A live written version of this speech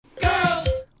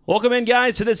Welcome in,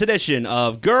 guys, to this edition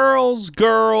of Girls,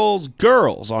 Girls,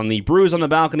 Girls on the Brews on the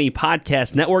Balcony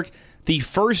podcast network, the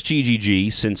first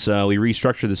GGG since we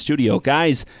restructured the studio.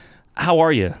 Guys, how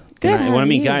are you? Good. And when I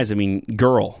mean guys, I mean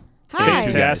girl. Hi.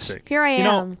 Fantastic. Here I am. You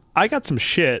know, I got some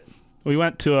shit. We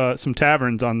went to some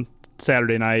taverns on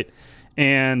Saturday night,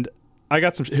 and I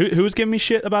got some. Who was giving me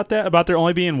shit about that? About there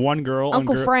only being one girl.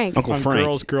 Uncle Frank. Uncle on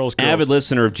Frank. Girls. Avid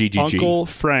listener of GGG. Uncle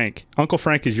Frank. Uncle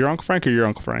Frank is your Uncle Frank or your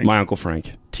Uncle Frank? My Uncle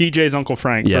Frank. TJ's Uncle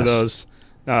Frank, Yes. for those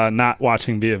not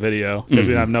watching via video, because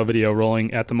we have no video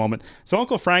rolling at the moment. So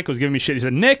Uncle Frank was giving me shit. He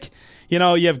said, Nick, you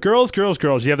know, you have girls. You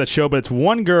have that show, but it's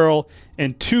one girl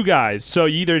and two guys. So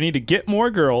you either need to get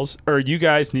more girls or you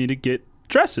guys need to get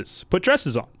dresses. Put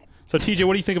dresses on. So TJ,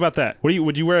 what do you think about that?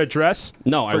 Would you wear a dress?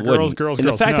 No, I for wouldn't. girls. And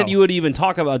the fact No. that you would even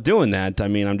talk about doing that, I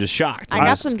mean, I'm just shocked. I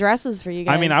got some dresses for you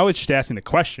guys. I mean, I was just asking the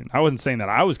question. I wasn't saying that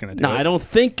I was going to do No, it. I don't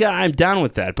think I'm down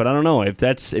with that, but I don't know.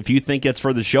 If you think it's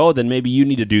for the show, then maybe you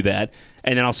need to do that,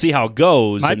 and then I'll see how it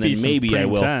goes, Might and be then some maybe I premium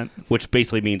will. tent. Which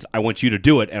basically means I want you to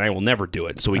do it, and I will never do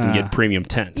it, so we can get premium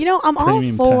tent. You know, I'm all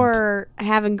Premium for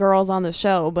having girls on the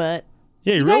show, but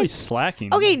Yeah, you're You really guys-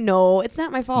 slacking. okay, no, it's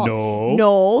not my fault. No.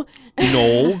 No.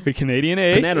 No, The Canadian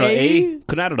A. Canada,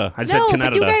 Canada. I said No,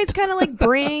 Canada. but you guys kind of like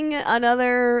bring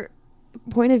another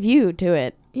point of view to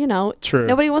it. You know, True.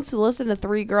 nobody wants to listen to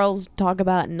three girls talk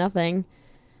about nothing.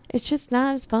 It's just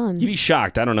not as fun. You'd be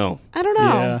shocked. I don't know. I don't know.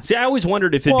 Yeah. See, I always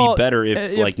wondered if it'd Well, be better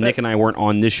if like Nick and I weren't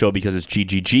on this show because it's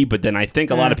GGG, but then I think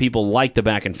a lot of people like the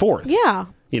back and forth. Yeah.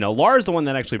 You know, Laura's the one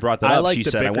that actually brought that I up. like She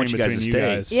the said, I bickering want you guys to between you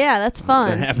stay. guys. Yeah, that's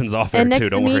fun. That happens off air and Nick's too, the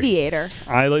don't worry. mediator.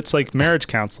 It's like marriage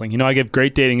counseling. You know, I give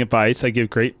great dating advice. I give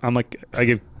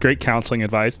great counseling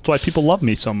advice. That's why people love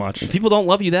me so much. People don't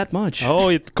love you that much. Oh,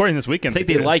 according to this weekend, I think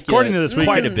they do. like you according to this quite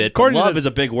weekend, a bit. According to Love this- is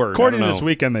a big word. According I to don't this know.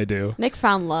 weekend, they do. Nick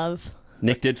found love.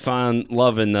 Nick did find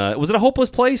love in. Was it a hopeless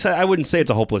place? I wouldn't say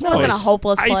it's a hopeless It place. wasn't a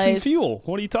hopeless Ice place. and fuel.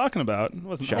 What are you talking about? It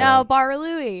wasn't No, Bar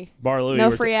Louie. Bar Louie. No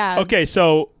We're free ads. Okay,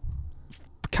 so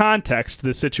context to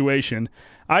the situation.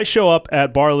 I show up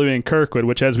at Bar Louie in Kirkwood,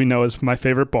 which, as we know, is my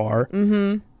favorite bar.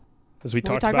 Mm-hmm. As we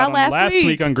talked about last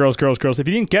week on Girls, Girls, Girls. If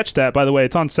you didn't catch that, by the way,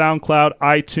 it's on SoundCloud,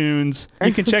 iTunes.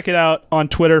 You can check it out on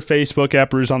Twitter, Facebook, at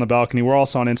Brews on the Balcony. We're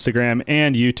also on Instagram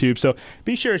and YouTube, so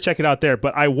be sure to check it out there.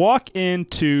 But I walk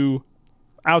into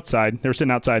outside. They were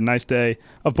sitting outside, nice day,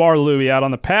 of Bar Louie out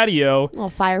on the patio. Little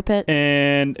fire pit.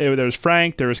 And there was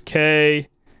Frank, there was Kay,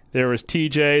 there was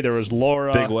TJ, there was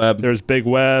Laura. Big Web. There was Big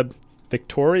Web.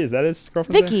 Victoria, is that his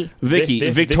girlfriend? Vicky. Vicky.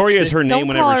 Victoria is her Don't name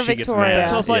call whenever her she gets Victoria. mad.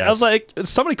 So I was like,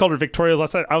 somebody called her Victoria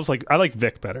last night. I was like, I like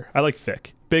Vic better. I like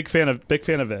Vic. Big fan of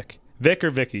Vic. Vic or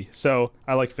Vicky. So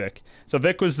I like Vic. So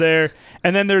Vic was there,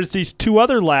 and then there's these two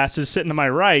other lasses sitting to my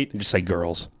right Just say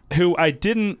girls. who I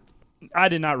did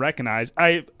not recognize.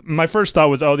 My first thought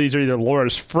was, oh, these are either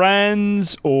Laura's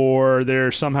friends or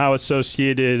they're somehow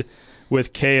associated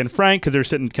with Kay and Frank because they're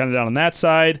sitting kind of down on that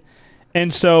side.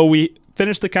 And so we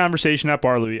finished the conversation at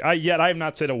Bar Louie. I have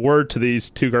not said a word to these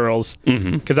two girls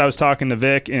because I was talking to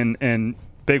Vic and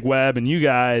Big Web and you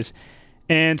guys.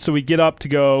 And so we get up to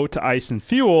go to Ice and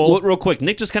Fuel. Well, real quick,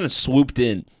 Nick just kind of swooped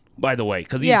in, by the way,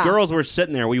 because these Yeah. girls were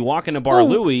sitting there. We walk into Bar Oh.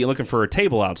 Louie looking for a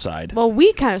table outside. Well,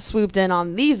 we kind of swooped in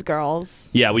on these girls.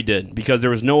 Yeah, we did, because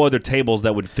there was no other tables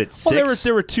that would fit six. Well,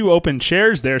 there were two open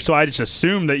chairs there, so I just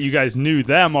assumed that you guys knew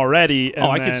them already. And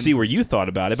I could then- see where you thought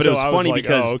about it, but So it was I was funny like,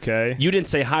 because oh, okay. you didn't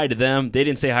say hi to them, they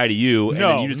didn't say hi to you, and then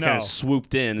No, you just kind no. of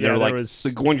swooped in. And Yeah, they were there like, was-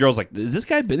 the one girl's like, "Is this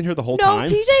guy been here the whole No, time?"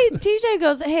 TJ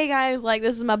goes, "Hey guys, like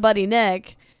this is my buddy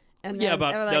Nick." And Yeah, then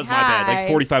but they were that like, was my bad. Like "Hi."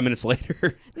 45 minutes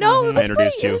later. No, it I was introduced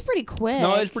pretty. you. It was pretty quick.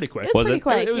 No, it was pretty quick. It was pretty it?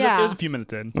 quick. It was yeah. a few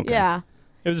minutes in. Okay. Yeah.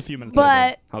 It was a few minutes in.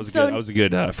 But I was so, a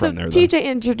good friend so there. Though. TJ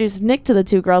introduced Nick to the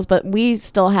two girls, but we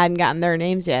still hadn't gotten their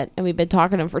names yet, and we've been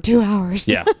talking to them for 2 hours.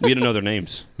 Yeah, we didn't know their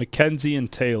names. Mackenzie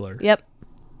and Taylor. Yep.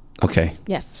 Okay.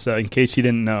 Yes. So in case you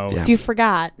didn't know, Yeah. If you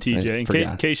forgot. TJ, I in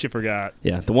forgot. case you forgot.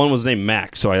 Yeah, the one was named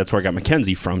Mac, so that's where I got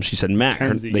Mackenzie from. She said Mac.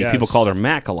 Mackenzie, People yes. called her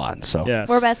Mac a lot. So Yes.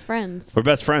 We're best friends. we're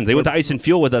best friends. They went to Ice and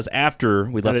Fuel with us after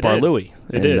we left they Bar did. Louie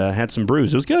They and did. had some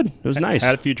brews. It was good. It was nice.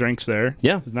 Had a few drinks there.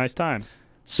 Yeah. It was a nice time.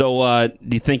 So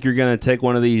do you think you're going to take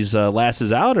one of these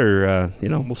lasses out or,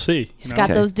 We'll see. She's You know? got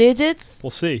Okay. those digits. We'll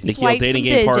see. Nick Yale Swipe dating some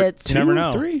game part digits. 2, You never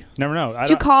know. 3? Never know. Did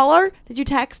you call her? Did you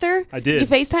text her? I did. Did you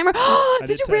FaceTime her? I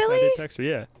did you text- really? I did text her,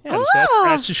 yeah. Yeah, Oh. just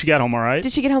asked if she got home all right.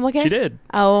 Did she get home okay? She did.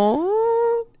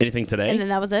 Oh. Anything today? And then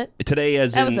that was it? Today,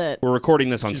 as That in, was it. we're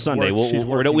recording this on She's Sunday. work- she's We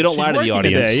working. don't She's lie to the working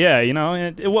audience. Today. Yeah, you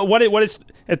know, what is?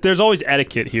 There's always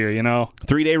etiquette here, you know.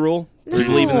 3-day rule? Do you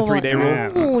believe in the 3-day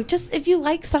rule? No, just if you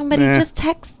like somebody, just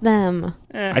text them.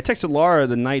 I texted Laura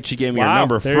the night she gave me her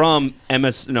number from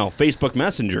Facebook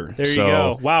Messenger. There you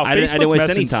go. Wow, I didn't waste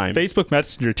any time. Facebook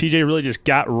Messenger. TJ really just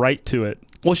got right to it.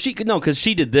 Well, because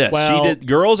she did this. Well,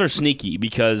 girls are sneaky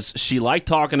because she liked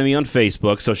talking to me on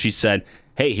Facebook, so she said,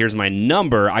 hey, here's my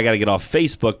number. I got to get off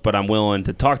Facebook, but I'm willing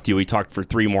to talk to you. We talked for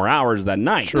 3 more hours that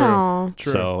night. True.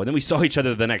 So then we saw each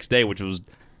other the next day, which was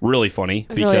really funny.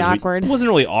 It was really awkward. It wasn't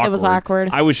really awkward. It was awkward.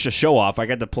 I was just show off. I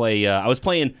got to play. I was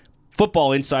playing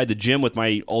football inside the gym with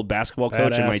my old basketball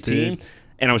coach and my team.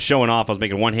 And I was showing off. I was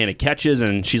making one-handed catches,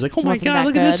 and she's like, "Oh my God,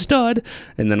 look at this stud!"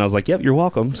 And then I was like, "Yep, you're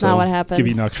welcome." So not what happened. Give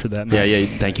you nugs for that. Yeah.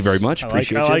 Thank you very much.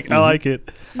 Appreciate it. I like it.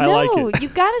 I like it. You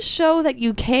got to show that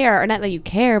you care, or not that you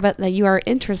care, but that you are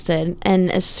interested.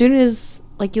 And as soon as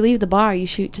you leave the bar, you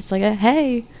shoot just like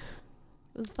hey.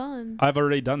 It was fun. I've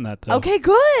already done that, though. Okay,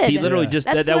 good. He literally just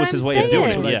that was his way of doing it.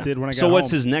 That's what I did when I got So what's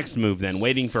home. his next move then?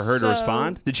 Waiting for her to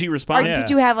respond? Did she respond? Or did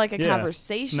you have a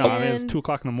conversation? No, I mean, it was 2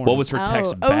 o'clock in the morning. What was her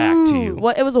text back to you?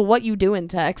 It was a what you doing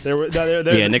text.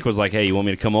 Yeah, Nick was like, "Hey, you want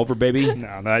me to come over, baby?"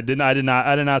 No, I did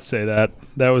not say that.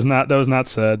 That was not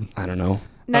said. I don't know.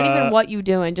 Not even what you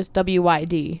doing, just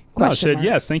WYD. No, said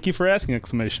yes. Thank you for asking!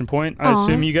 Exclamation point. I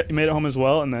assume you made it home as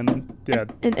well, and then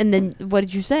And then what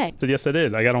did you say? Said yes, I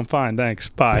did. I got home fine. Thanks.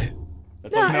 Bye.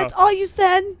 That's all you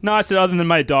said. No, I said other than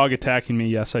my dog attacking me,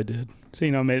 yes, I did. So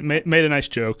made a nice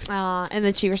joke. And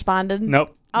then she responded.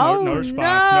 Nope. No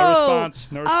response.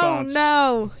 No response. Oh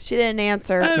no, she didn't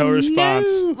answer. No response.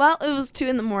 Well, it was 2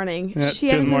 a.m. Yeah, She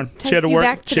hasn't texted you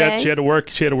back today. She had to work.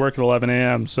 She had to work at 11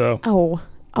 a.m. So. Oh,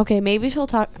 okay. Maybe she'll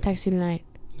text you tonight.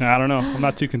 I don't know. I'm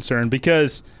not too concerned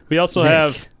because we had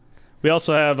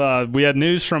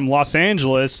news from Los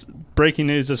Angeles. Breaking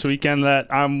news this weekend that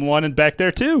I'm wanted back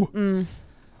there too.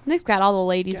 Nick's got all the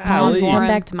ladies calling for him. Come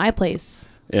back to my place.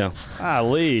 Yeah.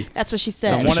 Lee. That's what she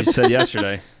said. That's what she said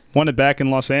yesterday. Wanted back in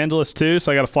Los Angeles too,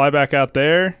 so I got to fly back out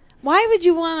there. Why would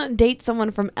you want to date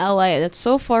someone from LA? That's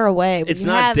so far away. It's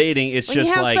not dating. It's just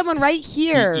you have someone right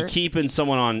here. You're keeping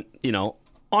someone on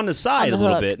the side a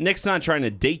little bit. Nick's not trying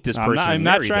to date this person. I'm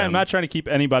not trying to keep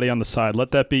anybody on the side.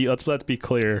 Let's be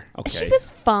clear. Okay. She was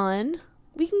fun.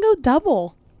 We can go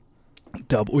double.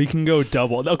 We can go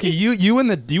double. Okay, you in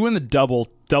the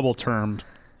double term.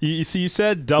 You see, you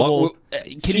said double. Well,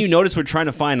 can you notice we're trying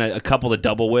to find a couple to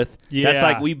double with? Yeah, that's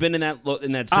like we've been in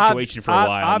that situation for a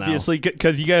while. Obviously,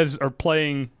 because you guys are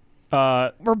playing.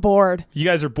 We're bored. You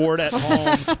guys are bored at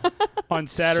home on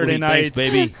Saturday nights,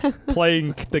 baby,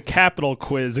 playing the Capital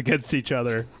Quiz against each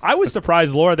other. I was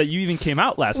surprised, Laura, that you even came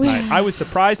out last night. I was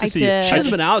surprised to see you. She's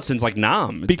been out since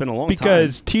Nam. It's been a long time.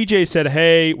 Because TJ said,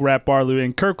 "Hey, we're at Bar Louie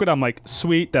in Kirkwood." I'm like,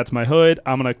 "Sweet, that's my hood.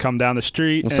 I'm gonna come down the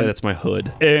street." I'll say that's my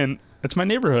hood. And it's my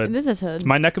neighborhood. It is his hood. It's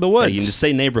my neck of the woods. Yeah, you can just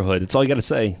say neighborhood. That's all you got to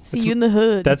say. See you in the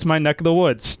hood. That's my neck of the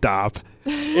woods. Stop.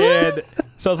 And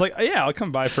so I was like, yeah, I'll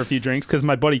come by for a few drinks because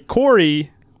my buddy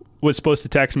Corey was supposed to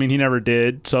text me and he never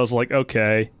did. So I was like,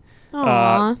 okay.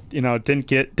 Aww. Didn't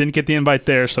get the invite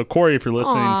there. So Corey, if you're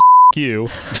listening, you.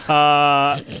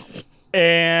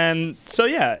 And so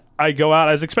yeah, I go out.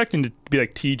 I was expecting to be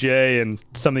like TJ and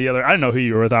some of the other. I didn't know who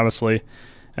you were with, honestly.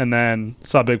 And then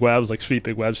saw Big Web. I was like, sweet,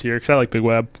 Big Web's here because I like Big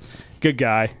Web. Good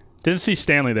guy. Didn't see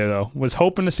Stanley there though. Was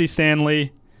hoping to see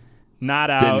Stanley.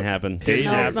 Not out. Didn't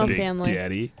happen. No Stanley.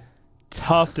 Daddy.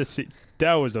 Tough to see.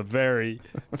 That was a very,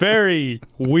 very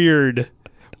weird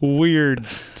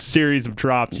series of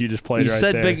drops you just played. You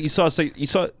said there. Big. You saw. I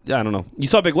don't know. You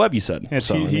saw Big Web. You said. Yeah,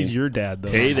 he's your dad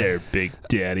though. Hey there, Big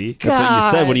Daddy. That's what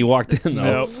you said when you walked in.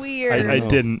 Though. No, weird. I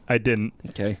didn't.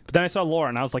 Okay. But then I saw Laura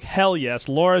and I was like, hell yes,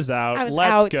 Laura's out.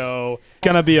 Let's out. go. It's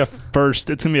gonna be a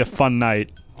fun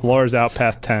night. Laura's out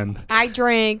past 10. I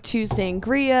drank 2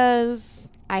 sangrias.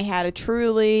 I had a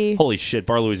Truly. Holy shit,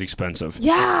 Bar Louie's expensive.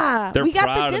 Yeah, They're we got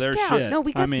proud the of their discount. shit. No,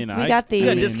 we got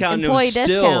the discount. employee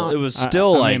It was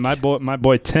still like my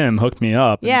boy Tim hooked me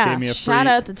up. Yeah, and gave me a shout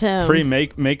out to Tim. Free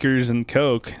makers and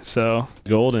Coke. So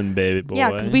golden baby boy.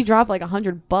 Yeah, because we dropped like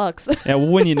 $100.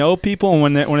 And when you know people, and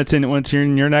when it's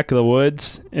in your neck of the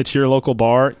woods, it's your local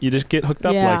bar. You just get hooked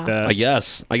up like that.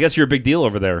 I guess you're a big deal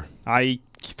over there. I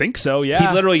think so. Yeah.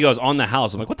 He literally goes on the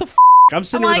house. I'm like, what the? I'm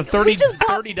sitting I'm with a like,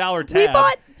 $30 tab. We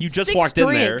bought you just 6 walked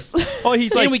drinks. in there. Oh,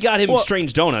 he's and like, we got him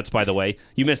Strange Donuts, by the way.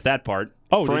 You missed that part.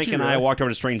 Oh, Frank and I walked over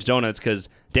to Strange Donuts because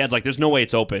Dad's like, there's no way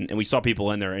it's open. And we saw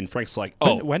people in there. And Frank's like,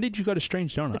 oh. When did you go to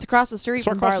Strange Donuts? It's across the street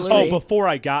from Bar Louie. Oh, before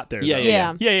I got there.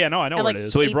 Yeah. No, I know where it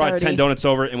is. So we brought 10 donuts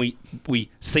over and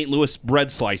we St. Louis bread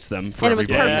sliced them for and it was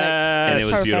everybody. perfect. And it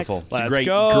was perfect. beautiful. It's a great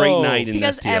go. night in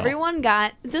because STL. everyone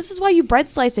got. This is why you bread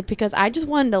slice it, because I just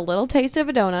wanted a little taste of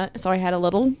a donut, so I had a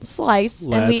little slice,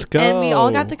 and we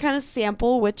all got to kind of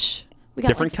sample which We got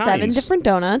different like 7 kinds. different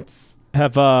donuts.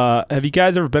 Have you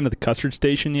guys ever been to the custard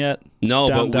station yet? No,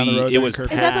 down but the road it was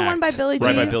Kirkwood? Is that the one by Billy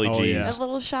Right by G's? Billy Oh, G's. yeah. That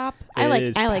little shop. It I like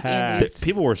is Andy's. packed.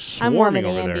 People were I'm warm swarming in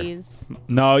over there. Andy's.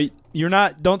 No, you're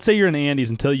not. Don't say you're in Andy's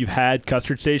until you've had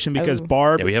custard station because Oh.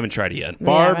 Barb. Yeah, we haven't tried it yet.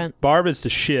 We haven't. Barb is the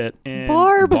shit. And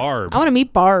Barb. Barb. I want to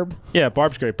meet Barb. Yeah,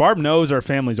 Barb's great. Barb knows our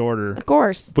family's order. Of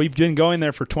course. We've been going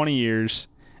there for 20 years,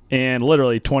 and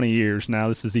literally 20 years now.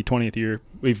 This is the 20th year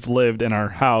we've lived in our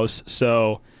house.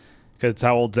 So, because it's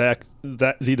how old Z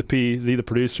the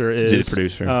producer is. Z the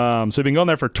producer. So we've been going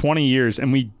there for 20 years,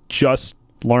 and we just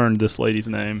learned this lady's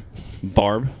name,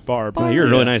 Barb. Barb. Oh, you're a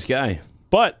really nice guy.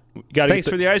 But you gotta Thanks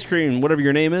for the ice cream, whatever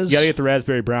your name is. You gotta get the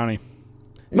raspberry brownie.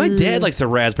 My dad likes the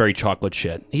raspberry chocolate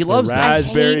shit. He loves that. I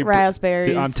Raspberry hate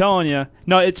raspberries. I'm telling you,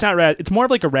 no, it's not It's more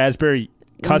of like a raspberry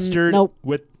custard. Nope.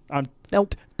 With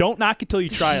Nope. Don't knock it till you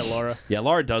try it, Laura. Yeah,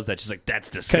 Laura does that. She's like, that's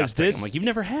disgusting. this- I'm like, you've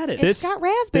never had it. It's got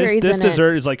raspberries This in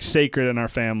dessert is like sacred in our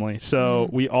family, so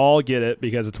Mm. we all get it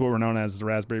because it's what we're known as the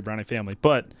raspberry brownie family.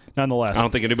 But nonetheless, I don't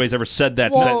think anybody's ever said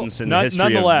that Well, sentence in the history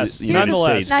nonetheless, of the United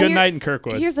nonetheless, States. Now good here- night in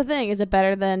Kirkwood. Here's the thing: is it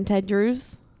better than Ted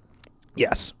Drew's?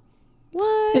 Yes,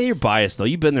 What? Yeah, you're biased though.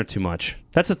 You've been there too much.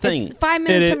 That's the thing. It's 5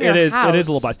 minutes from your house. It is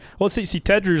a little bit. Well, see,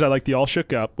 Ted Drew's I like the All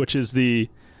Shook Up, which is the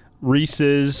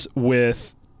Reese's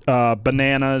with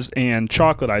bananas and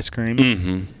chocolate ice cream,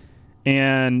 Mm-hmm.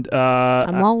 and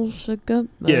I'm all shook up.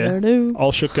 yeah, Ba-da-doo.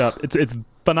 All Shook Up. It's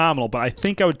phenomenal, but I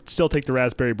think I would still take the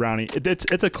raspberry brownie.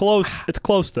 It's a close. It's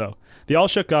close though. The All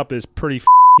Shook Up is pretty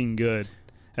f***ing good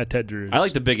at Ted Drew's. I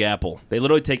like the Big Apple. They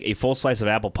literally take a full slice of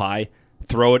apple pie,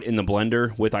 throw it in the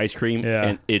blender with ice cream,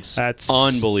 and that's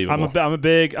unbelievable. I'm a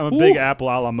big apple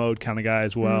a la mode kind of guy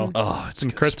as well. Oh, it's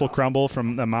Some Crisp Crumble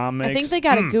from the mom makes. I think they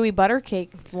got a gooey butter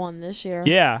cake one this year.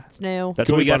 Yeah, It's new. That's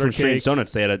what we gooey got from butter Strange cake.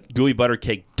 Donuts. They had a gooey butter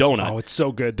cake donut. Oh, it's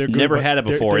so good. Never had it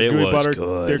before. It gooey was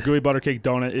good. Their gooey butter cake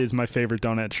donut is my favorite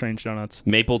donut at Strange Donuts.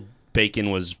 Maple bacon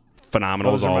was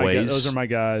phenomenal as always. Those are my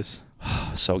guys.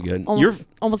 So good.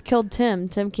 Almost killed Tim.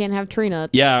 Tim can't have tree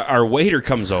nuts. Yeah, our waiter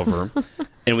comes over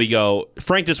and we go,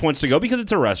 Frank just wants to go because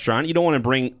it's a restaurant. You don't want to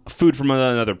bring food from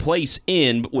another place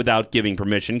in without giving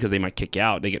permission because they might kick you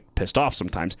out. They get pissed off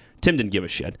sometimes. Tim didn't give a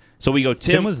shit. So we go,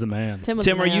 Tim was the man.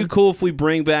 Tim, are you cool if we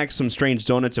bring back some Strange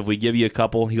Donuts if we give you a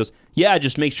couple? He goes, yeah,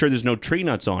 just make sure there's no tree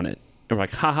nuts on it. And we're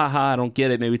like, ha ha ha, I don't get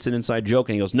it. Maybe it's an inside joke.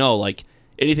 And he goes, no, like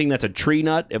anything that's a tree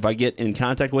nut, if I get in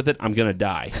contact with it, I'm going to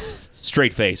die.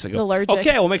 Straight face. I go, allergic.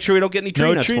 okay, we'll make sure we don't get any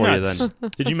tree nuts for you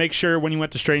then. Did you make sure when you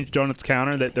went to Strange Donuts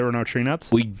counter that there were no tree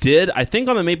nuts? We did. I think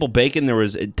on the maple bacon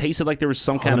it tasted like there was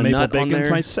some kind of maple nut on bacon's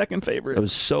there. my second favorite. It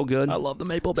was so good. I love the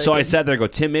maple bacon. So I sat there and go,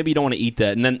 Tim, maybe you don't want to eat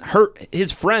that. And then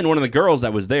his friend, one of the girls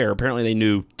that was there, apparently they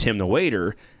knew Tim the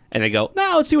waiter, and they go,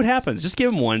 no, let's see what happens. Just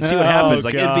give him one, see what happens.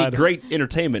 Like, it'd be great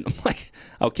entertainment. I'm like,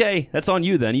 okay, that's on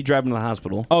you then. You drive him to the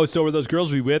hospital. Oh, so were those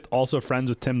girls we with also friends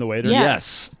with Tim the waiter?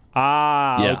 Yes.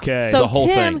 Ah, Yeah. okay. It's So a whole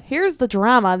Tim, thing. here's the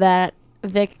drama that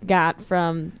Vic got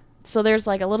from. So there's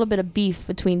like a little bit of beef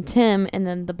between Tim and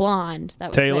then the blonde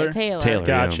that was Taylor? there, Taylor.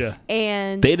 Gotcha.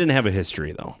 And They didn't have a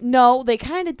history, though. no, they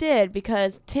kind of did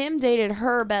because Tim dated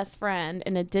her best friend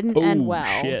and it didn't end Oh,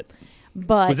 well. shit.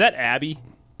 But Was that Abby?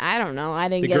 I don't know. I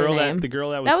didn't The get girl a name. the girl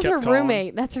that was that was kept her calling?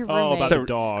 roommate. That's her Oh, roommate. about the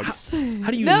dogs.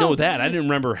 How do you No. know that? I didn't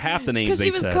remember half the names Because they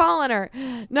she was said. calling her.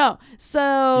 No,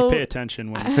 so You pay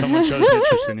attention when someone shows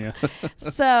interest in you.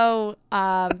 So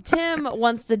Tim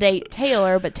wants to date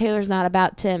Taylor, but Taylor's not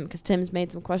about Tim because Tim's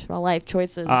made some questionable life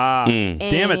choices. Mm.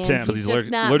 Damn it, And Tim. Because he's just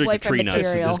not allergic to boyfriend tree nuts.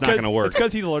 material. It's not going to work. It's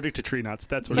because he's allergic to tree nuts.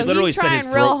 That's what He So it is. literally he's said his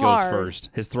trying real throat goes hard. first.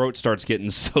 His throat starts getting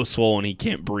so swollen he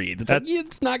can't breathe. It's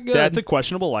it's not good. That's a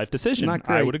questionable life decision. Not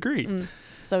I great. would agree.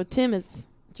 So Tim is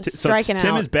just So striking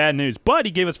Tim out. is bad news, but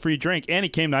he gave us free drink and he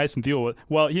came to Ice and Fuel.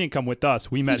 Well, he didn't come with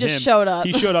us. We met just him. showed up.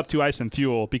 He showed up to Ice and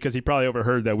Fuel because he probably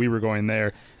overheard that we were going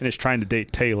there and is trying to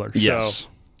date Taylor. Yes. So,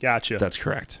 gotcha. That's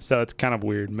correct. So it's kind of a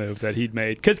weird move that he'd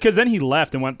made. Because then he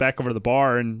left and went back over to the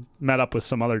bar and met up with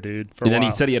some other dude for And a then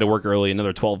while. he said he had to work early,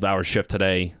 another 12-hour shift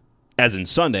today, as in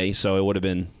Sunday, so it would have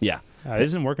been,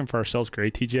 Isn't working for ourselves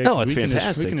great, TJ? No, it's we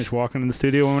fantastic. We can just walk into the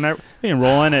studio whenever. We can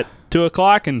roll in at 2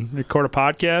 o'clock and record a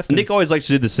podcast. and- Nick always likes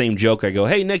to do the same joke. I go,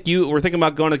 hey, Nick, we're thinking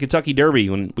about going to Kentucky Derby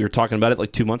when we were talking about it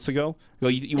like 2 months ago. I go,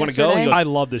 you want to go? He Yesterday? goes, I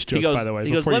love this joke, he goes, by the way.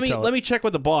 He goes, before let you tell me it. check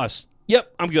with the boss.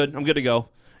 Yep, I'm good. I'm good to go.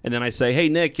 And then I say, hey,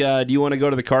 Nick, do you want to go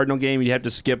to the Cardinal game? You have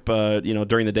to skip,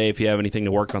 during the day if you have anything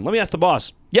to work on. Let me ask the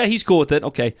boss. Yeah, he's cool with it.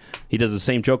 Okay. He does the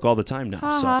same joke all the time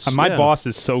now. So, My yeah. boss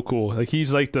is so cool. Like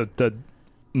he's like the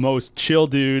most chill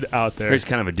dude out there. He's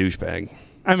kind of a douchebag.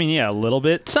 I mean, yeah, a little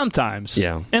bit sometimes.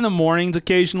 Yeah. In the mornings,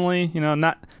 occasionally.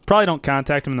 Not probably don't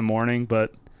contact him in the morning,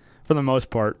 but For the most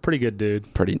part, pretty good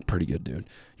dude. Pretty good dude.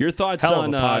 Your thoughts Hell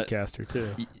on of a podcaster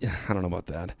too. I don't know about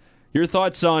that. Your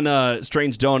thoughts on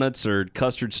Strange Donuts or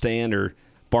Custard Stand or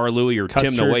Bar Louie or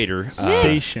Tim the Waiter?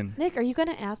 Station. Nick, are you going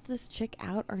to ask this chick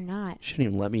out or not? She didn't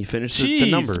even let me finish the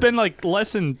number. It's been like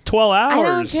less than 12 hours. I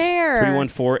don't care.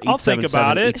 314-877-8597. I'll think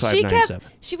about it.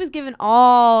 She was giving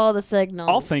all the signals.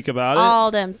 I'll think about it. All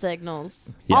them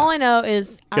signals. Yeah. All I know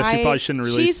is Guess we probably shouldn't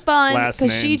release she's fun last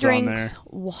because she names on drinks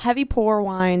heavy pour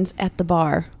wines at the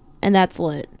bar, and that's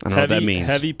lit. I don't know what that means.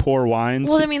 Heavy pour wines.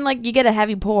 Well, I mean, like you get a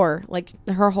heavy pour. Like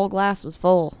her whole glass was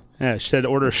full, Yeah, she said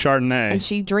order a Chardonnay. and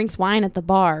she drinks wine at the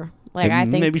bar. Like Maybe,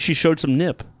 I think maybe she showed some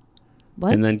nip.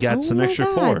 what? and then got some my extra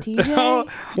God, pour. TJ.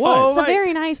 What? She's a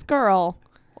very nice girl.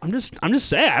 I'm just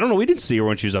saying. I don't know. We didn't see her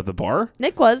when she was at the bar.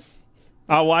 Nick was.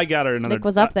 Oh, well, I got her another. Nick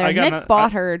was up there. I got Nick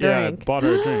bought her a drink. Yeah, bought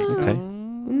her a drink. Okay.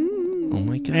 Oh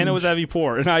my god. And it was heavy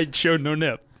pour, and I showed no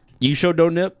nip. You showed no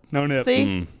nip. No nip. See?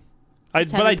 Mm.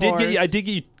 It's But I heavy did get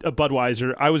you a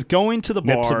Budweiser. I was going to the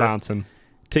Nips bar are bouncing.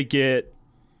 to get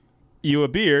you a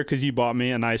beer because you bought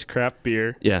me a nice craft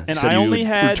beer. Yeah. And said I you only would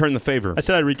had. return the favor. I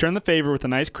said I'd return the favor with a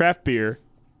nice craft beer.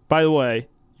 By the way,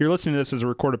 you're listening to this as a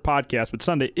recorded podcast, but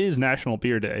Sunday is National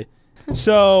Beer Day.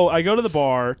 So I go to the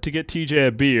bar to get TJ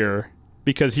a beer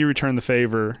because he returned the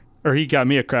favor, or he got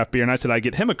me a craft beer, and I said I'd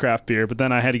get him a craft beer, but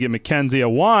then I had to get Mackenzie a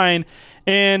wine.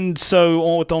 And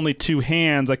so with only two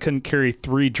hands, I couldn't carry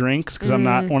 3 drinks because I'm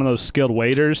not one of those skilled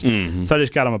waiters. Mhm. So I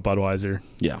just got him a Budweiser.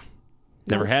 Yeah.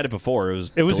 Never had it before. It was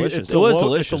delicious. It's It was It's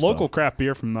delicious. a local though. craft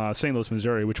beer from St. Louis,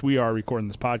 Missouri, which we are recording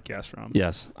this podcast from.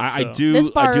 Yes, I So- do. This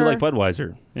I do bar- like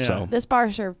Budweiser. Yeah. So This bar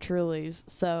served Trulies,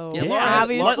 so Yeah, Laura-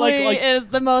 obviously like- it is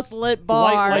the most lit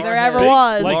bar like there ever big-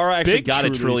 was. like Laura actually big got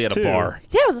it truly Trulies, at a too. bar.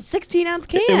 Yeah, it was a 16-ounce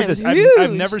can. It was Huge.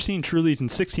 I've never seen Trulies in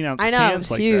 16-ounce I know, cans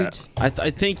it's like huge. that.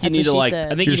 I think you That's need what to she like.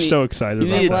 said. I think You're you need, so excited you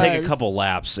about need to that. take a Was. couple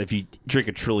laps if you drink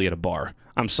a Truly at a bar.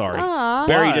 I'm sorry. Aw.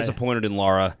 Very Why? disappointed in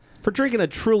Laura for drinking a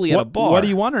Truly at a bar. What do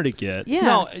you want her to get? Yeah.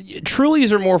 No,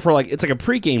 Trulies are more for like it's like a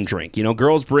pregame drink. You know,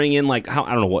 girls bring in like I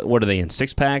don't know what are they in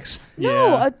 6-packs? No,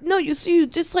 Yeah. no, you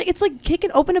just like it's like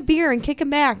open a beer and kick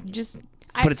them back.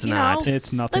 But it's not.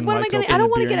 It's nothing Like what am I like gonna? I opening don't a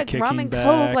want to beer get a rum and kicking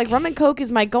coke. back. Like rum and coke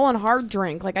is my going hard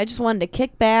drink. Like I just wanted to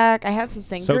kick back. I had some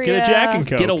sangria. So get a Jack and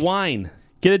Coke. Get a wine.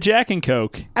 Get a Jack and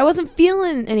Coke. I wasn't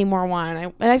feeling any more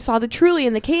wine. I saw the Truly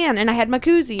in the can, and I had my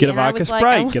koozie. Get a and I vodka was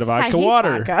Sprite. Like, Get a I vodka hate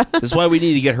water. vodka. This is why we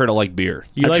need to get her to like beer.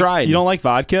 I tried. You don't like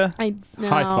vodka? I no,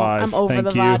 High five. I'm over Thank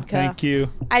the you. vodka. Thank you.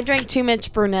 I drank too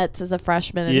much brunettes as a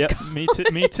freshman. in Yep. Me too.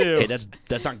 Me too. Okay,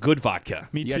 that's not good vodka.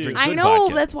 Me You gotta too. drink I good know.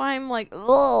 vodka. That's why I'm like,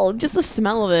 oh, just the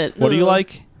smell of it. What do you Ugh.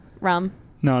 like? Rum.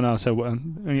 No. So I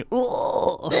mean,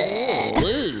 Ugh.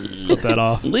 cut that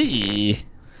off.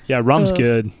 Yeah, rum's Ugh.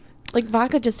 good. Like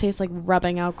vodka just tastes like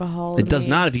rubbing alcohol. It to does me.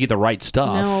 not if you get the right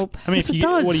stuff. Nope. I mean, Yes, if it you,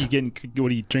 does. what are you getting? What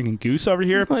are you drinking? Goose over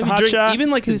here? Well, if you Hot drink, shot. even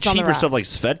like the Who's on the cheaper stuff like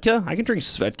rocks? Svedka, I can drink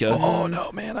Svedka. Oh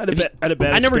no, man! I had If you- a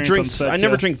bad I never drink. experience on I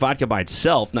never Svedka. drink vodka by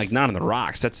itself, like not on the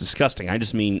rocks. That's disgusting. I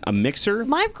just mean a mixer.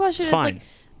 My question It's is fine. like,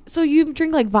 so you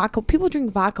drink like vodka? People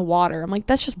drink vodka water. I'm like,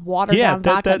 that's just watered Yeah, down that-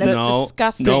 vodka. that- That's No,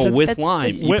 disgusting. no, with That's lime.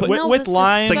 just- You With- put- with- no, with that's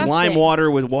lime- It's like lime disgusting.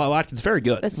 water with vodka. It's very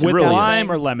good. That's It's with really disgusting. good.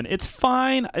 lime or lemon. It's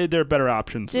fine. There are better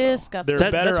options. though. Disgusting. There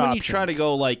are better That's when options. you try to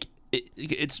go like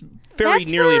it's very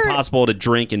That's nearly for- impossible to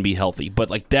drink and be healthy. But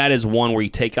like that is one where you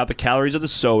take out the calories of the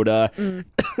soda and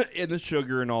the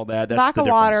sugar and all that. That's Vodka the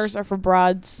difference. waters are for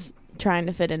broads trying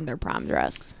to fit in their prom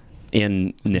dress.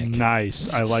 And Nick.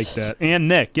 Nice. I like that. And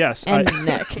Nick, yes. And I,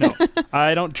 Nick. no,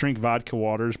 I don't drink vodka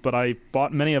waters, but I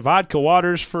bought many of vodka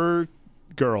waters for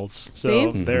girls. So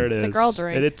See? there it is. It's a girl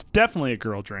drink. It's definitely a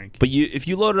girl drink. But if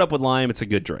you load it up with lime, it's a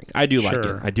good drink. I do like it.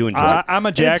 Sure. I do enjoy it. I'm a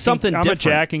And Jack. it's something I'm a different.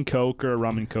 Jack and Coke or a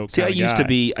rum and Coke. See, I kinda used to guy.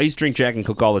 be. I used to drink Jack and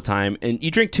Coke all the time, and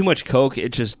you drink too much Coke,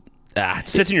 it just it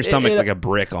sits in your stomach it- like a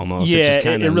brick almost. Yeah, it just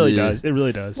kinda, it really does. It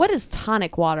really does. What is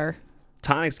tonic water?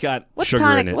 Tonic's got What's sugar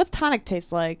tonic? in it. What's tonic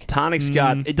taste like? Tonic's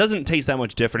got. It doesn't taste that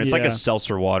much different. It's like Yeah. a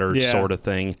seltzer water Yeah. sort of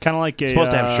thing. Kind of like a. It's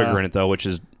supposed to have sugar in it though, which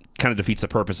is kind of defeats the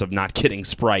purpose of not getting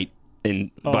Sprite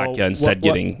in vodka instead what-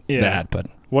 getting yeah. that. But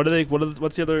What are they?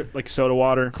 What's the other like soda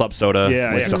water? club soda, Yeah,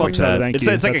 like yeah, stuff club like soda, that. thank It's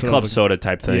you. like That's a what I club was soda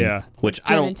type thing. Yeah. Which I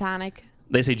Gin don't. and tonic.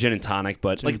 They say gin and tonic,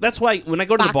 but like that's why when I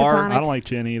go to the Vodka bar, tonic. I don't like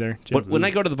gin either. but when I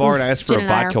go to the bar and I ask for Gin a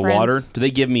and I are vodka friends. water, do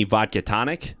they give me vodka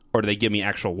tonic or do they give me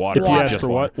actual water? if you or ask just for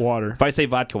water? what water? If I say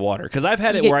vodka water, because I've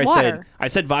had You it get where water. I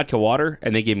said vodka water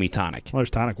and they gave me tonic. Well, there's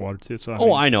tonic water too. So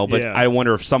Oh, I know, but yeah. I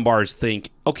wonder if some bars think,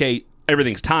 okay,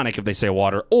 everything's tonic if they say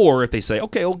water, or if they say,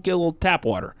 okay, we'll get a little tap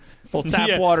water. Well,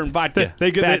 tap water and vodka.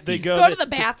 They go to the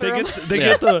bathroom. They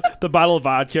get the bottle of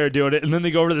vodka or doing it, and then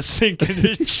they go over to the sink and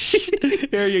just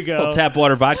here you go. Well, tap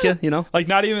water vodka, Like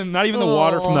not even the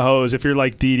water from the hose. If you're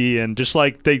like Dee and just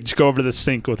like they just go over to the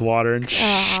sink with water and.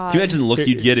 Can you imagine the look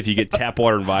you'd get if you get tap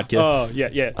water and vodka? Oh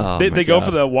yeah. Oh, they go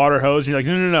for the water hose, and you're like,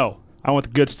 no. I want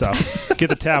the good stuff. Get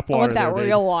the tap water. I want that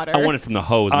real water. I want it from the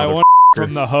hose. I want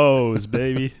from the hose,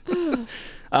 baby.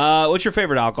 What's your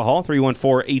favorite alcohol?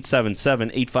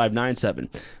 314-877-8597.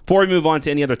 Before we move on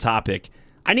to any other topic,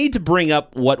 I need to bring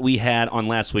up what we had on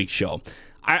last week's show.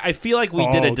 I feel like we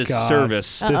did a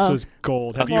disservice. This was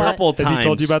gold. A couple times. Has he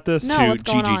told you about this? No, to what's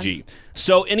going GGG.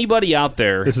 So anybody out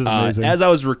there, this is amazing. As I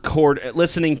was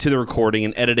listening to the recording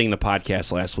and editing the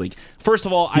podcast last week, first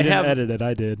of all, I didn't edit it.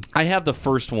 I did. I have the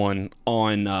first one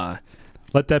on.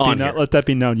 Let that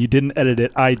be known. You didn't edit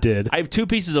it. I did. I have two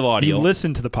pieces of audio. You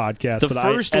listened to the podcast. The but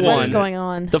first I one. What's going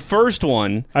on? The first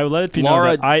one. I will let it be known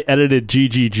that I edited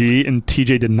GGG and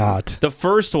TJ did not. The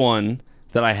first one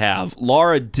that I have,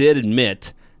 Laura did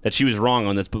admit that she was wrong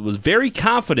on this, but was very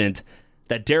confident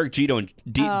that Derek Jeter and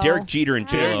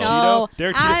J-Lo.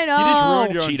 I know. You just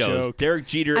ruined your own Cheetos. joke. Derek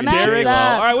Jeter and messed J-Lo.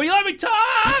 up. All right, will you let me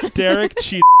talk? Derek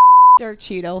Cheetos. Derek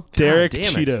Cheeto. Derek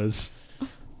damn it. Cheetos.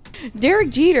 Derek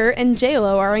Jeter and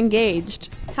J-Lo are engaged.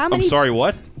 How many? I'm sorry,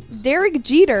 what? Derek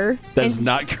Jeter. That's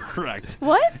not correct.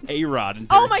 What? A-Rod and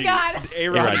Derek Oh my Jeter. God.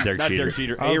 A-Rod, Derek not Jeter. Derek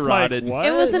Jeter. I was A-Rod like, and... what?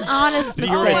 It was an honest You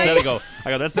already said mistake. it. I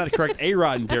go, that's not correct.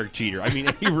 A-Rod and Derek Jeter. I mean,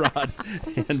 A-Rod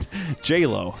and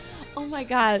J-Lo. Oh my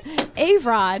God.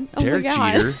 A-Rod. Oh Derek my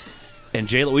God. Jeter and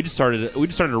J-Lo. We just started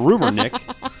a rumor, Nick.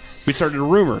 We started a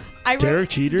rumor. Derek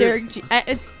Jeter?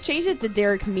 I changed it to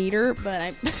Derek Meter,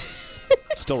 but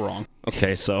Still wrong.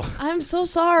 Okay, so I'm so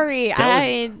sorry.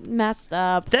 I messed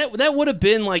up. that would have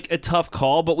been like a tough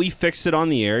call, but we fixed it on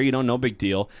the air. No big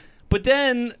deal. But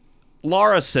then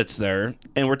Laura sits there,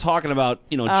 and we're talking about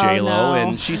J-Lo, no.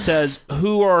 and she says,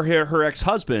 "Who are her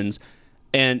ex-husbands?"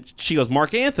 And she goes,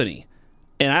 "Mark Anthony."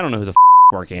 And I don't know who the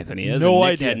Mark Anthony is. No and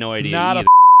Nick idea. had no idea. Not either.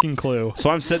 a f***ing clue. So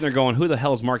I'm sitting there going, "Who the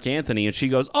hell is Mark Anthony?" And she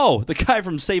goes, "Oh, the guy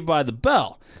from Saved by the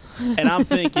Bell." And I'm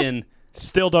thinking,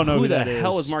 Still don't know who who the that is.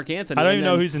 hell is Mark Anthony? I don't And even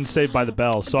know then- who's in Saved by the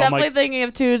Bell. So Definitely I'm like, thinking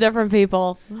of two different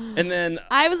people. And then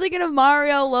I was thinking of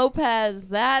Mario Lopez.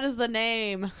 That is the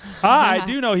name. I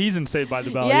do know he's in Saved by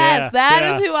the Bell. Yes, that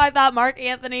yeah. is who I thought Mark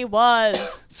Anthony was.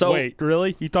 so Wait,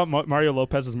 really? You thought Mario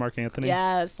Lopez was Mark Anthony?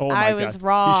 Yes, Oh my I was God.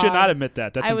 wrong. You should not admit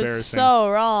that. That's I was embarrassing. so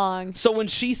wrong. So when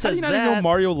she How do says you not even know that,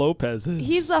 Mario Lopez is?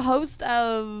 He's the host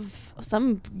of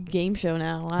some game show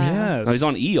now. I don't know. Yes. oh, he's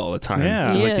on E all the time.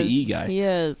 Yeah. He's He like the is. E guy. He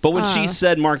is. But when she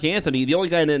said Mark Anthony, the only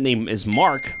guy in that name is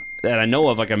Mark that I know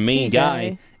of, like a main TJ.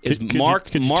 guy, is Could you-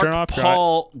 Mark could you turn off your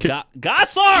Paul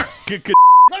Gosselaar. Could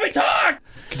Let me talk.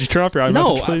 you turn off your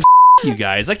No, iMessage, please? You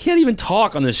guys, I can't even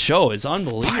talk on this show. It's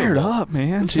unbelievable. Fired up,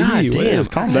 man. Gee God damn, whiz,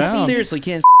 calm I down. seriously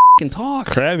can't talk.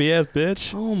 Crabby ass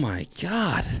bitch. Oh my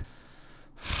God.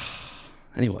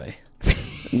 Anyway,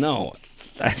 no.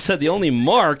 I said the only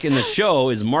Mark in the show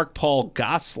is Mark Paul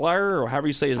Gosselaar, or however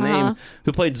you say his name,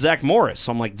 who played Zach Morris.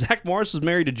 So I'm like, Zach Morris is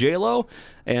married to J-Lo?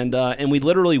 And we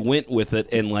literally went with it,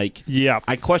 and like, Yeah.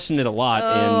 I questioned it a lot,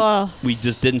 and we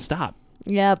just didn't stop.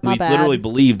 Yep, my We bad. literally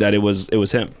believed that it was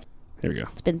him. Here we go.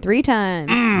 It's been 3 times.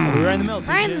 We're right in the middle.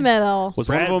 Right in the middle. Was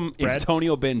Brad- one of them Brad?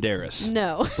 Antonio Banderas?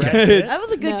 No. Pitt? That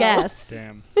was a good No. guess.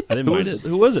 Damn. I didn't Who mind was it.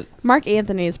 Who was it? Mark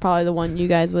Anthony is probably the one you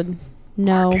guys would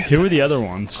know. Who were the other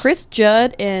ones? Chris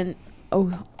Judd and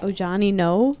Ojani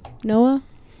Noah.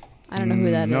 I don't know who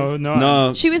that is.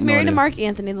 No. She was no married to idea. Mark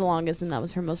Anthony the longest, and that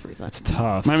was her most recent. It's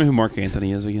tough. Remind me who Mark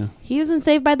Anthony is again. He was in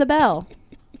Saved by the Bell.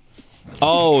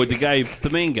 Oh, the guy, the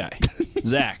main guy,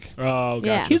 Zach. Oh, gotcha.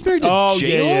 Yeah. He was married to Oh,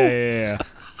 J-Lo? yeah.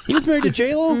 He was married to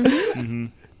J-Lo? Mm-hmm.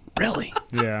 Really?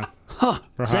 Yeah. Huh.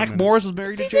 For Zach Hyman. Morris was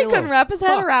married to TJ J-Lo. couldn't wrap his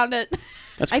head around it.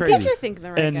 That's I crazy. think you're thinking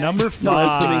the right And guy. number 5. No,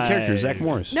 that's the main character, Zach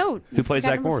Morris. No. Who plays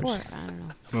forgot Zach number Morris? 4. I don't know.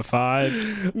 Number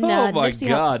 5. No, Oh my Nipsey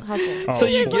God. Hussle. Oh. So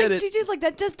you TJ's get like, it. TJ's like,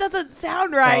 that just doesn't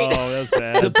sound right. Oh, that was The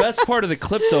bad. best part of the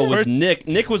clip, though, was Where- Nick.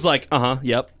 Nick was like,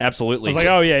 yep, I absolutely. was like,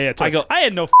 oh, yeah. I go- I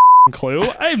had no clue.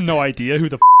 I have no idea who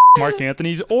the Mark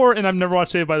Anthony's and I've never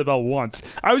watched Saved by the Bell once.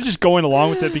 I was just going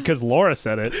along with it because Laura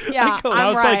said it. Yeah, I I'm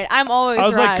was right. like- I'm always I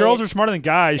was right. like, girls are smarter than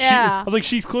guys. Yeah. I was like,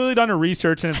 she's clearly done her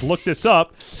research and has looked this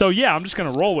up. So, yeah, I'm just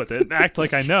going to roll with it and act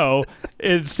like I know.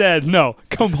 Instead, no,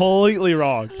 completely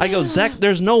wrong. I go, Zach,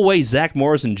 there's no way Zach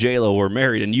Morris and J-Lo were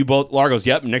married. And you both, Laura goes,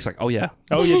 yep. And Nick's like, oh, yeah.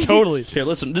 Oh, yeah, totally. Here,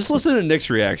 just listen to Nick's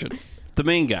reaction. The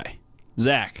main guy,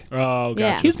 Zach. Oh, gotcha.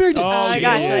 Yeah. He was married to Oh, I yeah,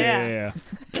 gotcha, yeah, yeah. yeah.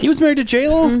 He was married to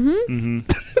J-Lo? Mm-hmm.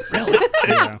 Really?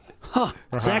 Yeah.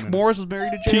 Zach Morris was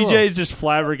married to J-Lo. TJ's just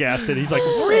flabbergasted. He's like,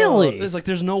 really? It's like,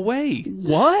 there's no way.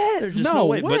 What? There's just no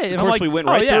way. But And of I'm course, like, we went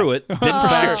right through it. Didn't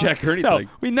fact check or anything. No,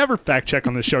 we never fact check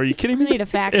on this show. Are you kidding me? We need a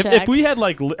fact If check. we had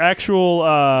like actual,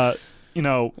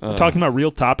 talking about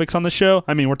real topics on the show,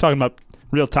 I mean, we're talking about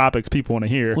real topics people want to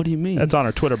hear. What do you mean? That's on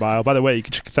our Twitter bio. By the way, you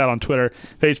can check us out on Twitter,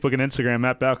 Facebook, and Instagram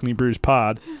at Balcony Brews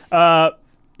Pod.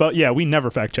 But yeah, we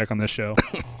never fact check on this show.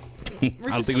 We're I just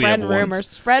don't think we have spreading once. rumors.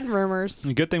 Spreading rumors.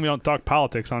 Good thing we don't talk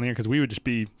politics on here because we would just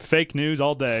be fake news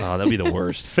all day. Oh, that'd be the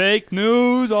worst. Fake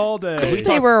news all I day.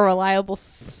 say we're a reliable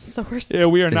source. Yeah,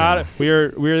 we are not. We are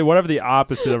whatever the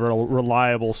opposite of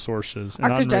reliable sources. and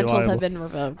Our credentials unreliable. have been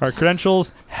revoked. Our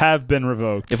credentials have been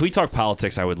revoked. If we talk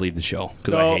politics, I would leave the show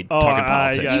because I hate talking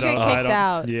politics. You get kicked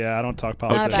out. Yeah, I don't talk I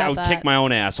politics. Not would about kick that. my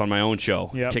own ass on my own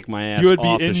show. Yep. Kick my ass You would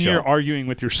off be in the here show. arguing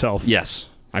with yourself. Yes,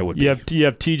 I would be. You have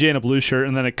TJ in a blue shirt,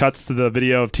 and then it cuts to the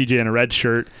video of TJ in a red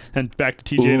shirt, and back to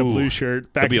TJ in a blue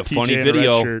shirt. Back It'd be to a TJ funny in a red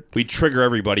video. shirt. We'd trigger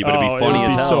everybody, but it'd be funny it'd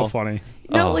as be hell. so funny.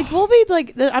 No, Oh. like we'll be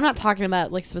like I'm not talking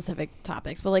about like specific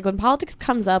topics, but like when politics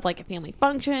comes up, like at family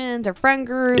functions or friend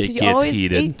groups, It gets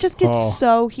heated. It just gets Oh.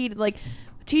 so heated. Like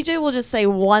TJ will just say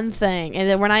one thing, and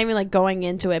then we're not even like going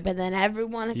into it, but then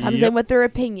everyone comes Yep. in with their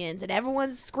opinions, and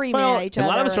everone's screaming Well, at each a other.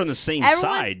 lot of us are on the same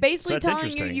Everyone's side. basically so that's telling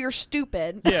you interesting. you're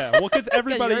stupid. Yeah, well, because 'Cause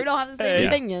everybody you don't have the same Hey.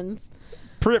 opinions.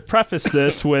 preface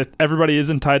this with everybody is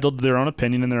entitled to their own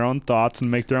opinion and their own thoughts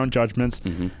and make their own judgments.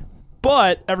 Mm-hmm.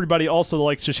 But everybody also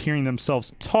likes just hearing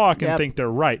themselves talk and Yep. think they're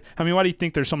right. I mean, why do you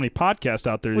think there's so many podcasts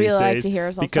out there We these like days? to hear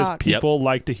ourselves because talk. people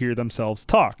like to hear themselves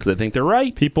talk. Because I think they're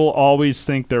right. People always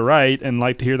think they're right and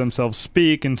like to hear themselves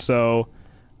speak, and so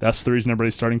that's the reason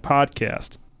everybody's starting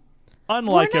podcasts.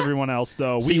 Unlike We're not- everyone else,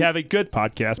 though, we See, have a good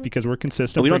podcast because we're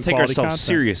consistent. We don't bring take quality ourselves content.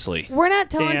 seriously. We're not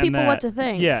telling And people what that- to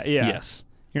think. Yeah. Yes.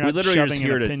 You're We not literally are shoving just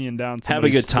here an to opinion down Have a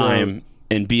somebody's good time throat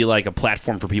and be like a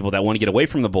platform for people that want to get away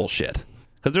from the bullshit.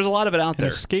 Because there's a lot of it out and there.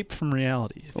 escape from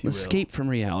reality. If you will. Escape from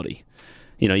reality.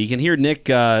 You know, you can hear Nick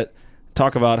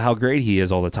talk about how great he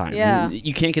is all the time. Yeah.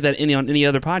 You can't get that on any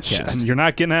other podcast. And you're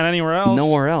not getting that anywhere else.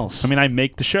 Nowhere else. I mean, I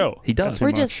make the show. He does. Not too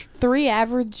We're much. just three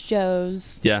average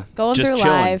Joes yeah. going just through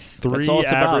chilling. life. three That's all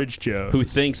it's about. average Joes Who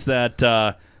thinks that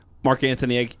Mark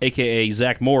Anthony, a.k.a.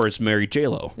 Zach Morris, married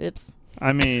J-Lo. Oops.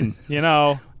 I mean, you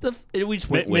know, We just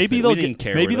went with maybe it. they'll We get didn't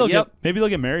care. maybe We're they'll like, get maybe they'll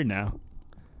get married now.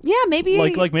 Yeah, maybe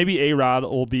Like maybe A-Rod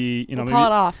will be we'll maybe call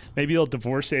it off. maybe they'll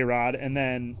divorce A-Rod and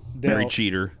then they'll marry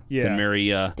Cheater. Yeah. Then marry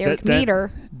Derek that-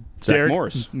 Meter. Zach Derek,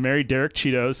 Morris. marry Derek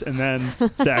Cheetos and then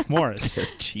Zach Morris.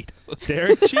 Cheetos.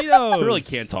 Derek Cheetos. I really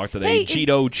can't talk today. Hey,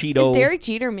 Cheeto. Is Derek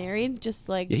Jeter married? Just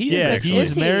like Yeah, he is Yeah, actually. he's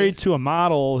Is he? married to a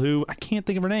model who I can't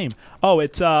think of her name. Oh,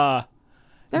 it's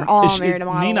they're all is she- married to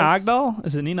models. Nina Ogdal?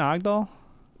 Is it Nina Ogdal?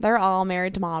 They're all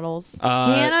married to models.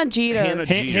 Uh, Hannah Jeter. Hannah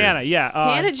Jeter. Hannah,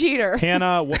 yeah. Hannah Jeter.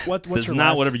 Hannah, what's This is her not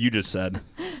last- whatever you just said.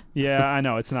 Yeah, I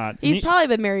know it's not. He's probably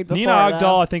been married before. Nina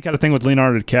Ogdal, I think, had a thing with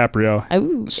Leonardo DiCaprio.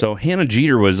 Oh, So Hannah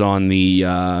Jeter was on the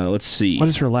let's see, What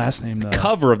is her last name though?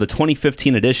 cover of the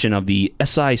 2015 edition of the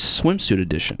SI swimsuit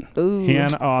edition. ooh.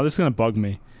 Hannah. Oh, this is gonna bug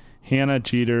me. Hannah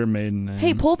Jeter, maiden name.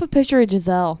 Hey, pull up a picture of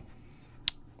Giselle.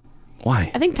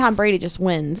 Why? I think Tom Brady just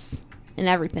wins in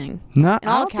everything. Not, in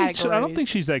all I don't think categories.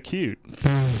 she's that cute.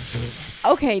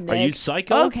 Okay, Nick. Are you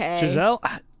psycho? Okay. Giselle,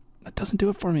 that doesn't do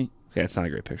it for me. Okay, it's not a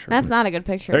great picture. That's not a good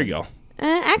picture. There you go.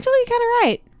 Actually, you're kind of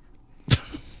right.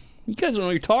 You guys don't know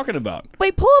what you're talking about.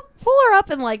 Wait, pull her up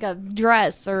in like a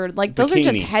dress or like those are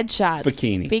just Bikini. headshots.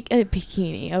 Bikini.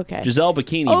 Bikini. Okay. Giselle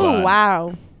Bikini. Oh bod.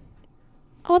 wow.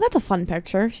 Oh, that's a fun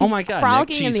picture. She's Oh my God.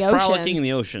 frolicking Nick, in she's the ocean. frolicking in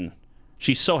the ocean.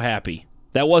 She's so happy.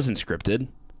 That wasn't scripted.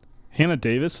 Hannah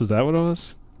Davis, was that what it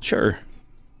was? Sure.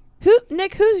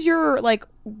 Who's your like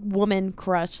woman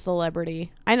crush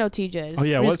celebrity? I know TJ's. Oh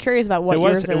yeah, I'm it just was, curious about what it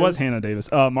was. yours is. It was Hannah Davis.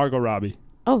 Margot Robbie.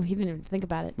 Oh, he didn't even think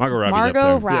about it. Margot Robbie's Margot up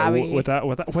there. Robbie.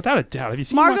 Yeah, without a doubt. Have you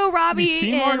seen Margot have you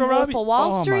seen Robbie in Margot Wolf Robbie? of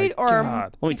Wall Oh, my Street or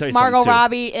God. Let me tell you Margot something too.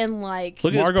 Robbie in like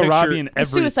Look at this Margot picture. Robbie in the every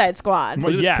Suicide Squad. Look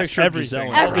at this yes, picture of everything. Giselle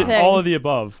and Tom. Everything. All of the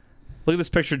above. Look at this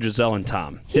picture of Giselle and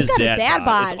Tom. He's His got a dad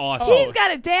bod. It's awesome. He's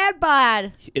got a dad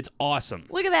bod. It's awesome.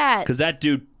 Look at that. Because that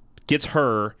dude gets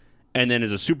her and then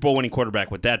is a Super Bowl winning quarterback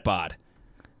with that bod.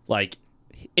 Like,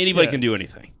 anybody Yeah. can do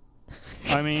anything.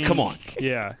 I mean, Come on.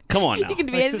 Yeah, Come on now. You can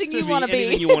be Like, anything just you want to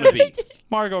Anything be. you want to be.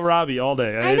 Margot Robbie all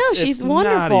day. I know, she's it's not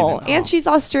wonderful. even- And she's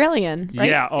Australian, right?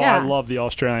 Yeah. Oh, I love the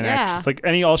Australian Yeah. actress. Like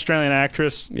any Australian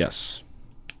actress. Yes.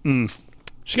 Mm.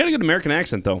 She got a good American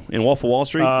accent, though. In Wolf of Wall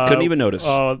Street, couldn't even notice.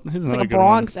 Oh, here's It's another like a good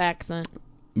Bronx accent.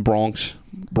 Bronx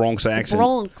accent.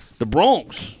 Bronx. The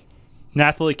Bronx. one.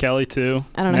 Nathalie Kelly too.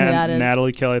 I don't know who that is.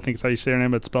 Natalie Kelly, I think is how you say her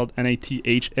name, but it's spelled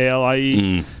Nathali.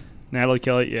 Mm. Natalie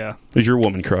Kelly, yeah. Who's your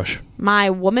woman crush? My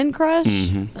woman crush?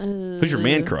 Who's your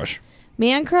man crush?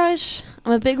 Man crush?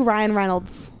 I'm a big Ryan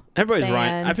Reynolds. Everybody's fan.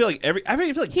 Ryan. I feel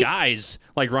like guys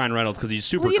like Ryan Reynolds because he's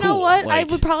super cool. Well, you know what? Like,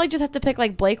 I would probably just have to pick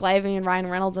like Blake Lively and Ryan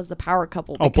Reynolds as the power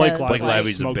couple. Oh, Blake because, Lively. Blake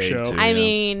Lively's a Smoke babe show. too. I yeah.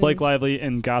 mean, Blake Lively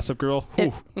and Gossip Girl.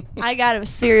 I got a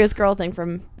serious girl thing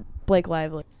from Blake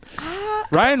Lively.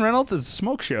 Ryan Reynolds is a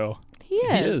smoke show. He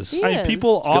is. is. I mean,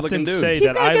 people good-looking often dude. say He's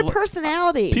that got a good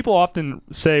personality. People often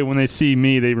say when they see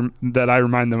me, that I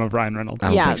remind them of Ryan Reynolds. I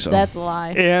don't yeah, think so. that's a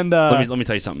lie. And let me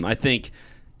tell you something. I think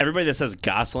everybody that says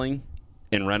Gosling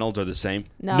and Reynolds are the same.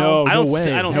 No, I don't way.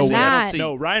 see- I don't no see- way. I don't see-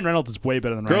 No, Ryan Reynolds is way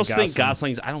better than Girls Ryan Gosling. think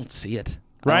Gosling's. I don't see it.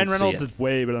 Ryan Reynolds is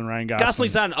way better than Ryan Gosling.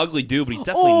 Gosling's not an ugly dude, but he's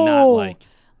definitely not like.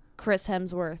 Chris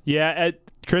Hemsworth. Yeah,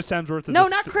 Chris Hemsworth. Is No,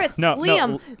 not Chris. No,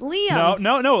 Liam. Liam.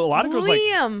 No. A lot of girls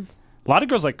Liam.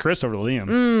 like Chris over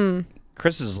Liam.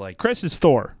 Chris is like. Chris is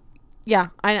Thor. Yeah,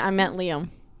 I meant Liam.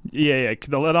 Yeah.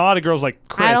 A lot of girls like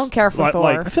Chris. I don't care for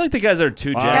Thor. I feel like the guys that are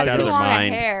too Wow. jacked Got out too of their long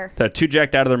mind. hair. That are too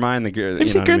jacked out of their mind. Have you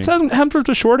seen Chris Hemsworth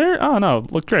with short hair? Oh no,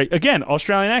 looked great. Again,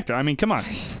 Australian actor. I mean, come on.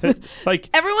 Like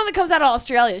Everyone that comes out of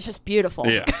Australia is just beautiful.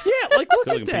 Yeah. yeah, like look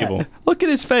at Good-looking that. people. Look at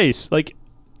his face. Like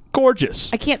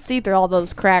gorgeous. I can't see through all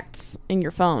those cracks in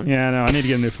your phone. Yeah, no, I need to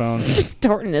get a new phone.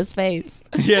 Distorting his face.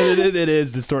 Yeah, it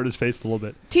is distorted his face a little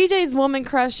bit. TJ's woman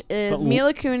crush is But-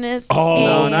 Mila Kunis. Oh,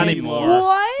 No, and not anymore.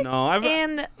 What? No, I've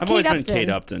and always Kate been Upton. Kate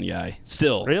Upton guy.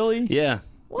 Still. Really? Yeah.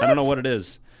 What? I don't know what it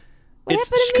is. What It's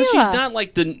happened to because Mila? she's not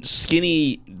like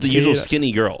the usual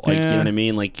skinny girl. Like you know Yeah. what I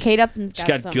mean? Like Kate Upton's she's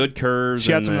got got good curves. She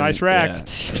got and some then- nice rack. yeah.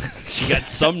 She got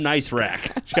some nice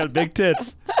rack. She got big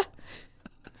tits.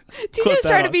 TJ's Clip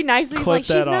trying that to be nice. And he's Clip like,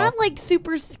 she's that not off. like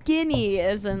super skinny,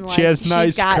 as in like She has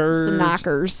nice got curves. some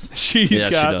knockers. She's Yeah,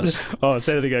 she got. does. Oh,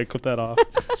 say it again. Clip that off.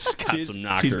 She's got some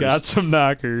knockers. She's got some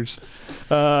knockers.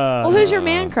 Well, who's your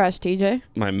man crush, TJ?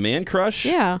 My man crush?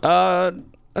 Yeah.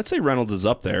 I'd say Reynolds is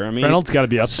up there. I mean, Reynolds got to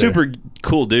be up super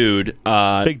cool dude.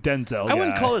 Big Denzel. I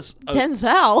wouldn't call this.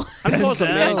 Denzel. I wouldn't call this a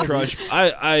man Denzel. crush.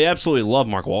 I absolutely love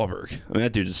Mark Wahlberg. I mean,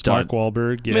 that dude's a stud. Mark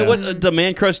Wahlberg. Yeah. I mean, what the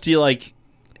man crush do you like?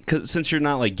 Cause since you're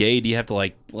not like gay, do you have to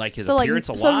like his So like, appearance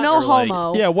a lot? so no or, like-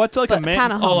 homo. Yeah. What's like but a man?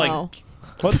 kind of Oh, homo.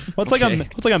 like What's Okay.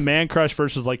 like a man crush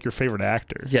versus like your favorite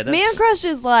actor? yeah, that's, Man crush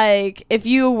is like if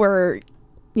you were,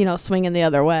 swinging the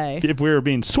other way. If we were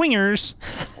being swingers,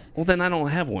 Well, then I don't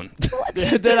have one.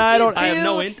 then I don't. I have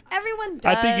no Everyone does.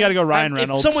 I think you got to go Ryan If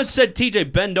Reynolds. someone said,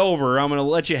 "TJ, bend over," I'm going to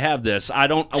let you have this. I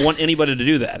want anybody to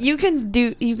do that. You can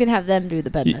have them do the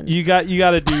bending. you got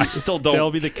to do. I still don't.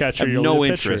 They'll be the catcher. I have You'll no be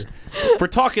the pitcher. interest. If we're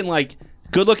talking like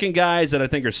good-looking guys that I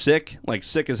think are sick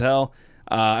as hell,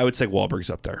 I would say Wahlberg's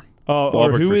up there. Oh,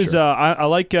 or Wahlberg who for is? sure. I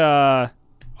like.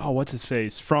 What's his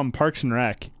face from Parks and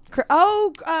Rec?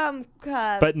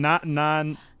 But not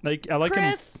non. Like I like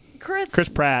him. Chris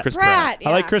Pratt. Chris Pratt.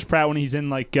 I like yeah. Chris Pratt when he's in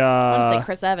like. I want to say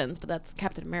Chris Evans, but that's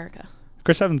Captain America.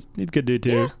 Chris Evans, he's a good dude too.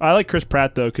 Yeah. I like Chris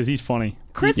Pratt though because he's funny.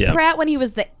 Chris Yeah. Pratt when he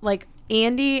was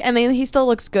Andy. I mean, he still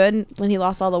looks good when he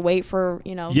lost all the weight for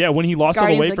Yeah, when he lost all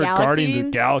the Guardians weight of for the Galaxy. Guardians of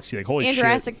the Galaxy, like holy and shit.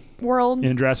 Jurassic World.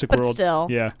 In Jurassic But World. still.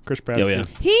 Yeah, Chris Pratt. Oh, yeah.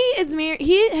 He is married.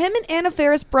 Him and Anna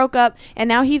Faris broke up, and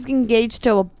now he's engaged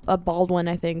to a Baldwin.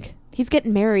 I think he's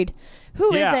getting married.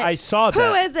 Who is Yeah, it? I saw Who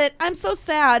that. is it? I'm so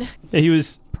sad. Yeah, he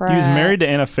was Pratt. married to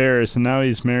Anna Faris, and now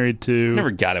he's married I to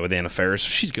never got it with Anna Faris.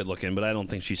 She's good looking, but I don't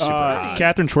think she's super hot.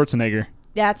 Katherine Schwarzenegger.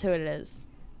 That's who it is.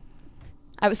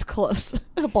 I was close.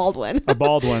 A Baldwin. A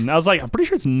Baldwin. I was like, I'm pretty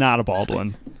sure it's not a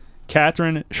Baldwin.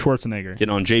 Katherine Schwarzenegger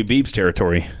Getting on Jay Beeb's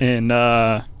territory. and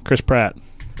Chris Pratt.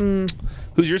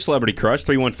 Who's your celebrity crush?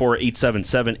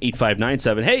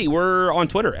 314-877-8597. Hey, we're on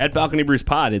Twitter at Balcony Brews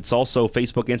Pod. It's also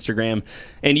Facebook, Instagram,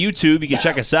 and YouTube. You can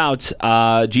check us out.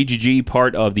 GGG,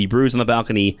 part of the Brews on the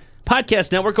Balcony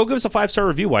podcast network. Go give us a 5-star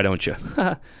review, why don't you?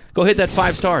 Go hit that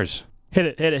 5 stars.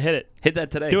 Hit it. Hit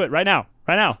that today. Do it right now.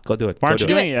 Go do it. Why Go aren't you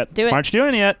do doing it. it yet? Do it. Why aren't you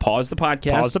doing it yet? Pause the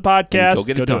podcast. Pause the podcast. And go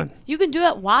get it do done. You can do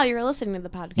it while you're listening to the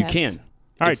podcast. You can.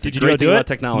 All right, It's did the you go great thing do about it?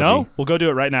 technology. No? We'll go do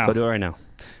it right now. Go do it right now.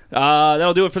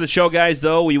 That'll do it for the show, guys,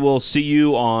 though. We will see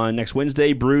you on next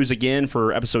Wednesday. Brews again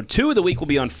for episode 2 of the week will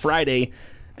be on Friday.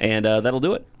 And that'll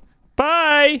do it.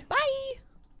 Bye. Bye.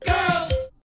 Girls,